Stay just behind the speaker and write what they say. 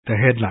The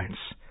headlines.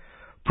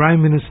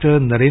 Prime Minister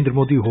Narendra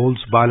Modi holds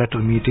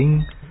bilateral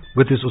meeting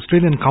with his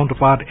Australian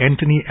counterpart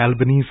Anthony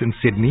Albanese in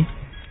Sydney.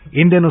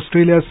 India and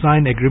Australia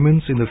sign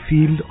agreements in the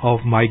field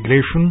of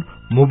migration,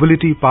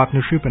 mobility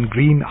partnership and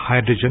green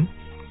hydrogen.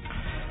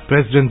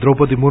 President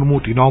Draupadi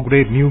Murmu to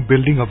inaugurate new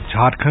building of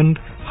Jharkhand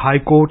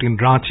High Court in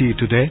Ranchi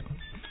today.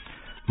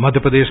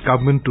 Madhya Pradesh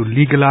government to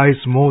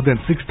legalize more than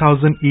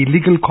 6,000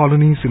 illegal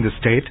colonies in the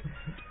state.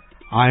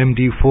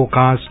 IMD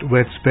forecast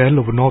wet spell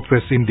over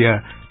northwest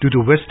India due to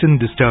western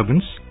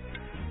disturbance.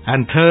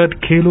 And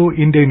third, Khelo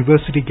India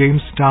University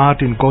Games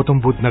start in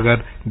Gautam Budh Nagar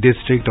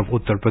district of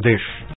Uttar Pradesh.